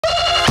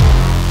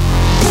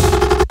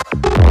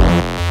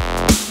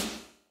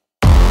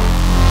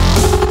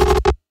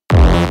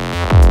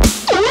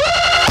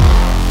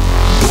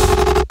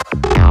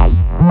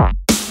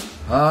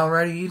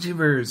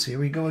YouTubers, here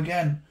we go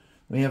again.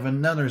 We have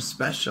another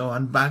special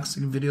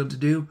unboxing video to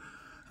do.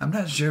 I'm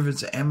not sure if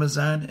it's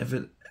Amazon. If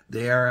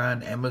they are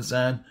on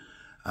Amazon,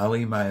 I'll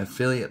leave my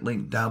affiliate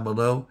link down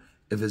below.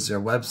 If it's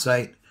their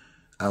website,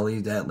 I'll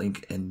leave that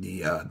link in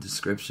the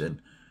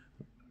description.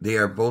 They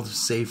are both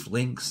safe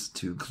links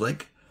to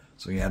click,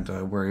 so you don't have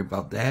to worry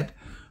about that.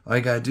 All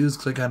you gotta do is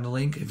click on the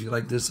link if you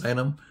like this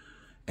item,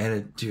 add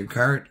it to your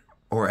cart,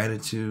 or add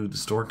it to the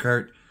store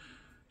cart.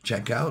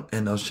 Check out,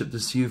 and they'll ship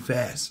this to you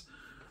fast.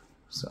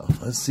 So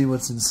let's see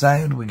what's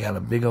inside. We got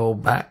a big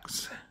old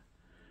box,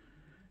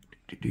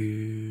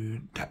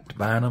 top to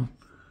bottom.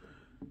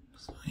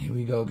 So here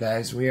we go,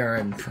 guys. We are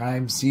in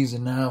prime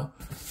season now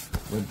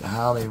with the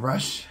holiday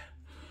rush.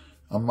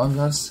 Among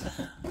Us,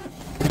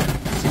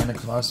 Santa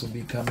Claus will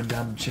be coming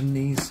down the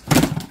chimneys.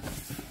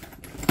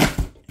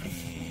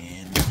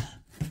 And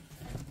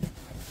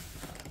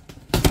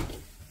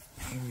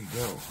here we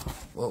go.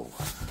 Whoa.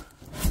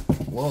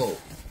 Whoa.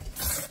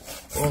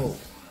 Whoa.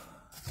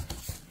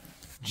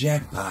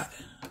 Jackpot.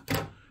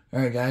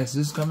 Alright, guys,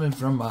 this is coming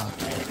from my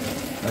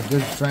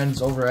good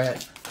friends over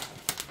at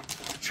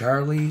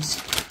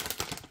Charles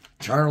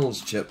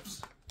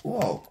Chips.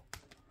 Whoa.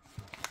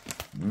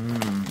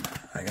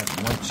 I got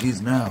the one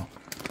cheese now.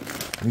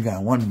 We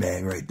got one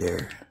bag right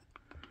there.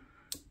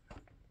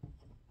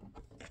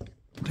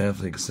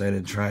 Definitely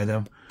excited to try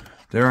them.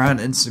 They're on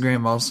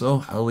Instagram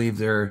also. I'll leave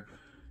their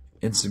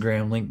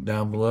Instagram link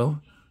down below.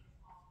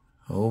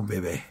 Oh,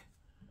 baby.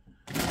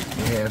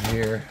 We have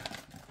here.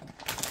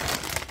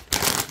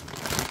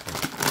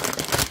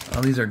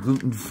 Oh, these are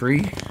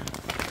gluten-free.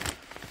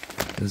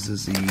 This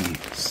is the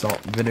salt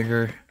and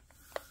vinegar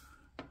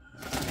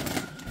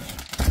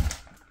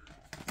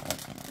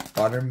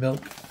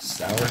buttermilk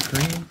sour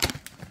cream.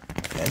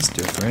 That's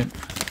different.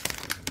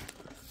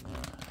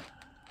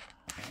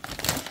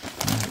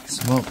 Holy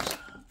smokes.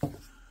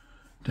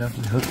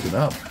 Definitely hooked it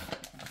up.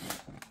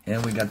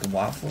 And we got the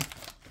waffle.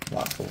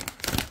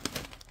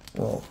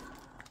 Whoa.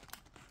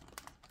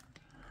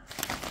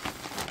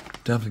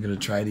 Definitely gonna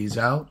try these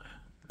out.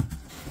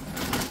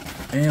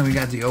 And we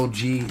got the OG,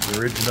 the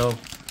original.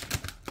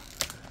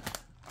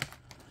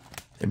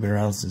 They've been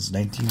around since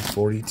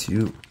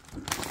 1942.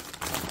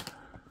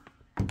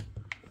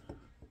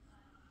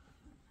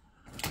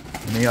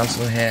 And they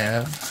also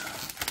have,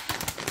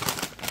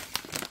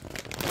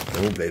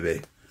 oh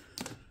baby,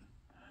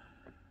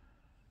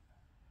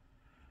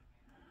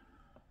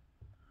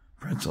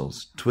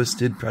 pretzels,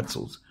 twisted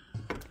pretzels.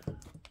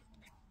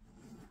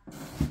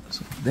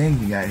 So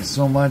thank you guys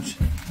so much.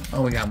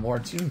 Oh, we got more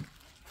too.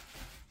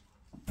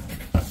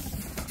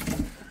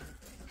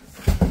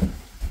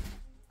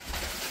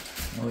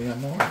 Oh, we got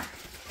more.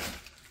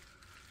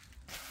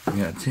 We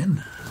got a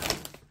tin.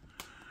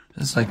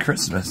 Just like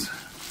Christmas,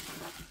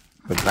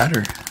 but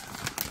better.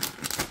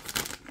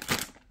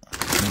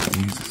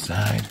 Use the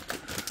side.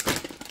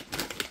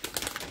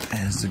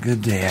 And it's a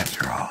good day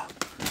after all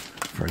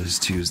for this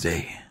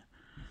Tuesday.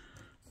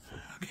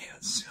 Okay,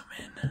 let's zoom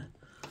in.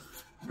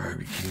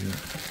 Barbecue.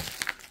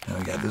 Now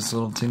we got this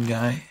little tin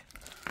guy.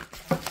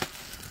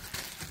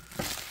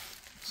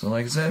 So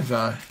like I said, if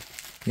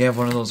you have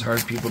one of those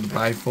hard people to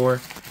buy for,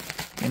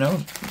 you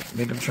know,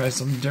 make them try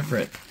something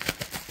different.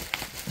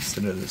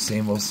 Instead of the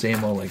same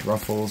old like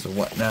Ruffles or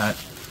whatnot.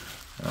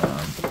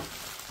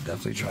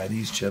 Definitely try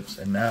these chips.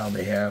 And now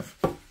they have,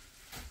 what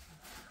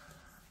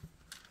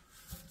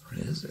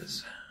is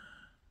this?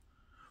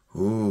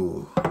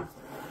 Ooh,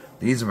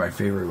 these are my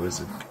favorite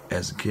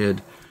as a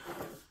kid.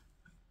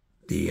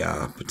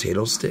 The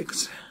potato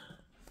sticks.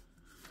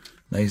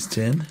 Nice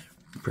tin,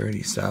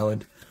 pretty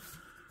solid.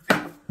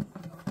 I'm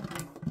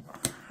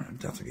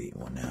definitely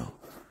eating one now.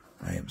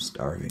 I am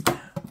starving.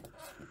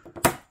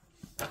 I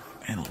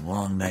had a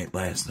long night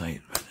last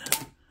night, but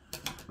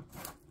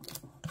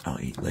I'll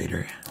eat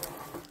later.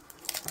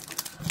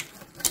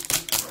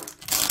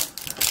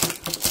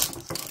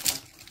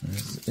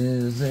 This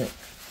is it.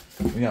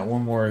 We got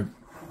one more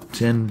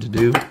tin to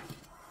do.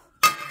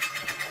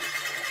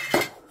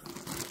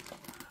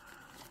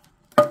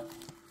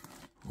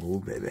 Oh,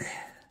 baby.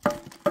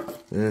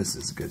 This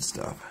is good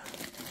stuff.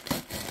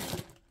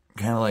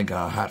 Kind of like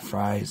hot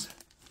fries.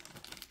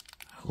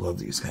 I love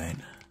these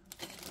kind.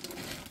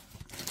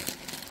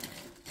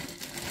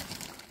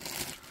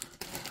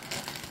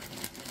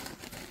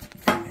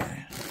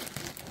 Yeah.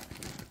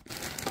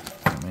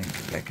 I'm gonna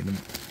get back in the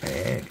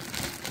bag.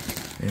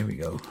 There we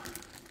go.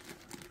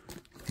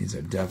 These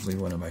are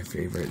definitely one of my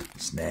favorite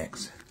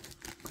snacks.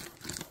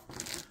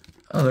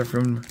 Oh, they're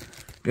from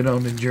good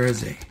old New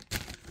Jersey.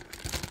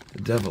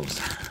 The Devils.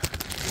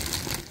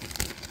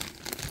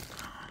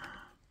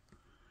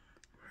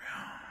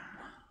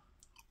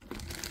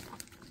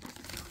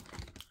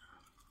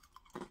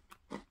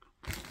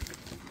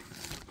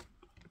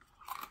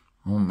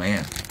 Oh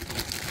man.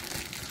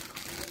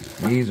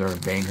 These are a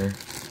banger.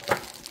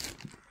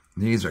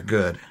 These are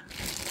good.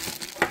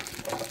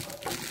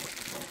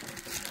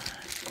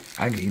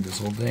 I can eat this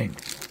whole thing.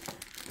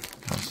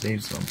 I'll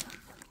save some.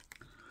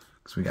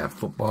 Because we got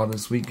football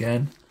this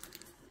weekend.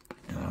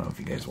 And I don't know if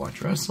you guys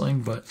watch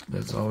wrestling, but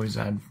that's always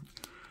on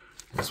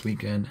this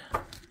weekend.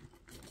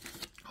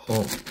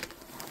 Oh,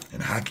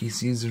 and hockey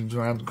season's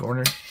around the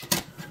corner.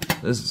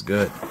 This is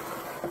good.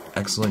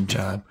 Excellent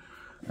job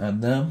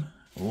on them.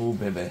 Oh,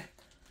 baby.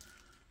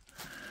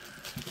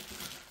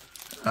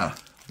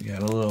 We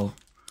got a little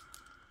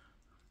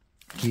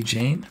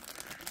keychain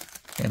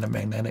and a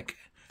magnetic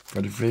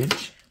for the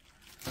fridge.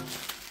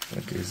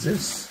 What is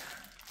this?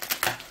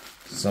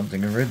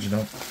 Something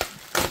original.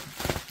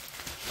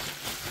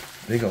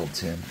 Big old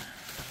tin.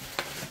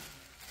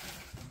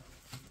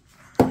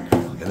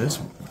 Look at this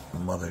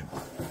mother.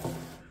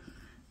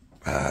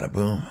 Bada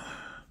boom.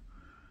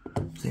 I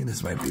think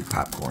this might be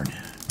popcorn.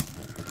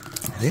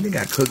 I think they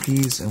got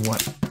cookies and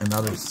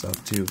other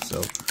stuff too,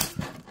 so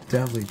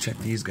definitely check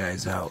these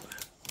guys out.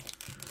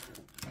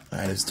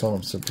 I just told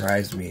them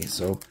surprise me,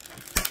 so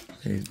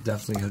they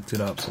definitely hooked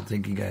it up. So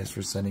thank you guys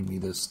for sending me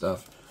this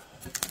stuff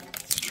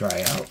to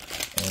try out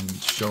and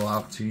show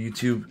off to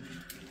YouTube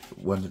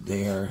what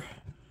they are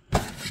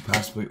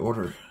possibly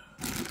order.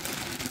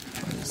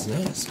 What is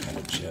this kind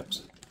of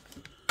chips?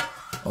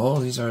 Oh,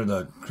 these are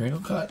the crinkle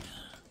cut.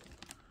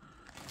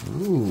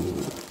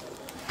 Ooh.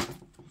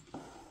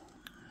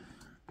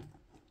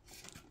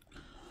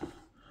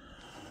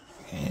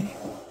 Okay.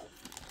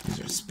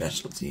 These are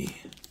specialty.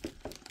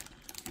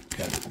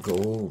 Got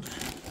gold.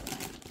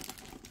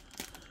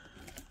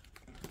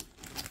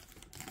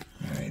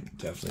 Alright,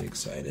 definitely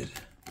excited.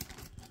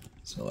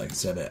 So like I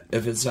said,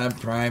 if it's on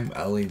Prime,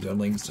 I'll leave the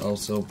links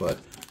also, but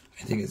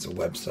I think it's a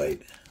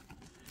website.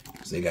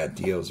 Because they got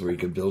deals where you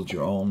can build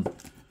your own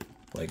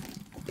like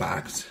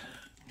box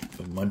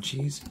of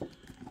munchies.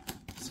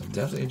 So I'm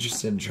definitely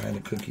interested in trying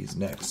the cookies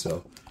next,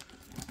 so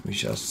we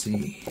shall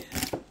see.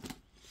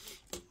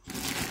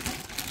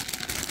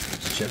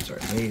 These chips are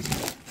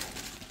amazing.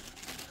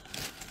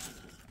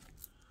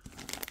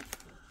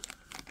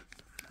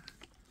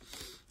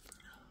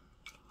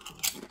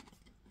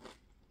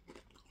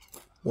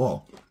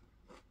 Whoa.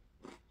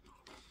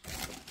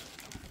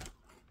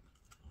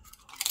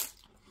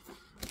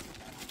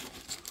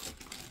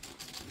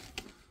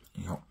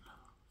 Yep.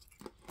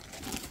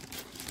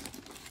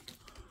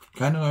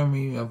 Kind of remind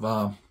me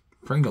of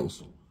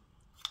Pringles.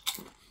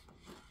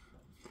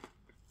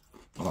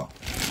 Oh.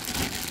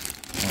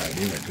 Alright,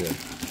 these are good.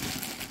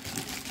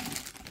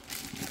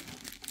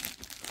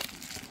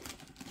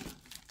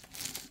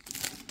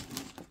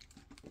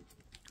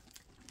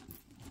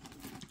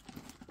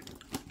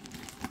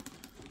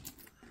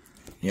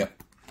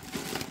 Yep.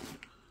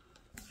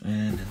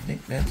 And I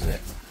think that's it.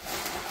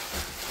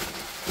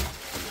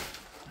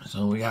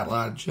 So we got a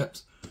lot of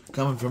chips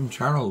coming from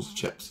Charles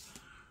Chips.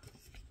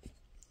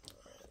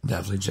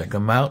 Definitely check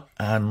them out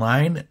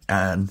online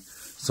on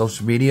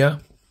social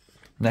media.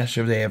 Not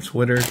sure if they have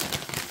Twitter.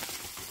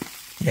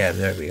 Yeah,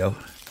 there we go.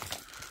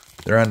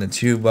 They're on the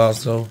tube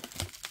also.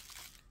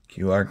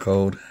 QR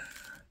code.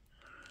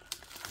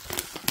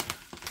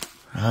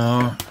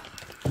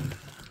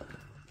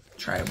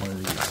 Try one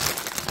of these.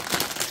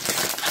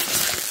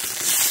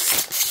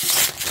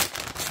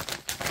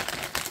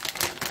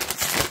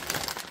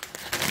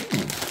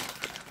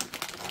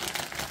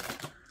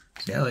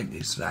 See, I like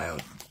these style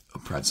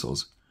of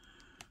pretzels.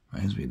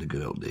 Reminds me of the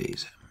good old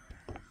days.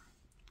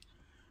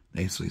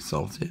 Nicely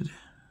salted.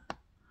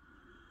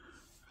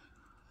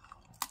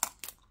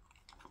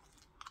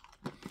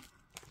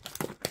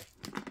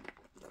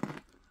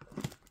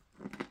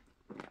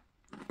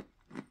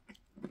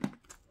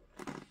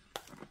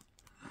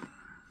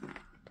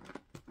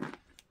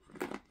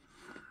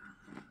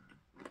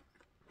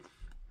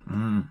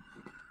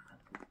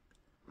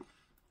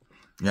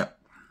 Yep.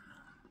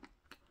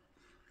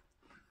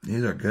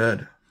 These are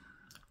good.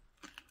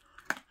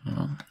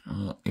 A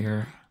little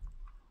ear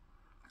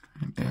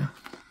right there.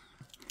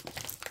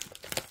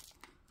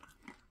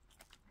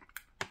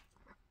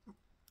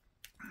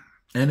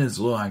 And it's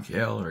low on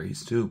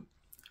calories too.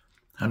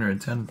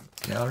 110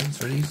 calories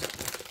for these.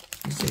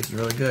 These taste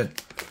really good.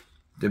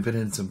 Dip it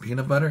in some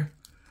peanut butter.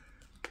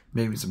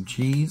 Maybe some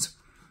cheese.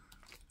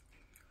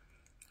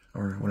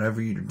 Or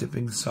whatever your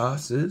dipping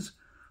sauce is.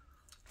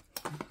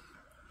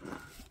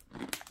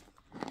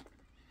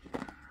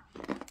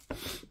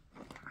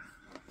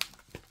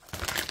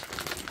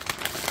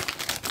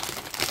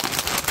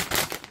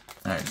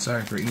 Alright,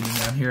 sorry for eating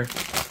on here.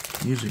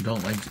 Usually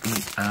don't like to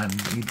eat on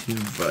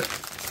YouTube, but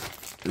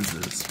this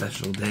is a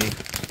special day.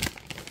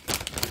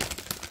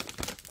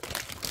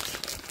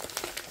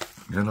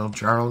 Good old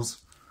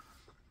Charles.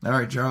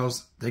 Alright,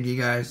 Charles. Thank you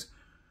guys.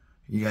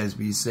 You guys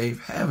be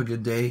safe. Have a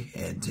good day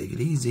and take it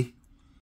easy.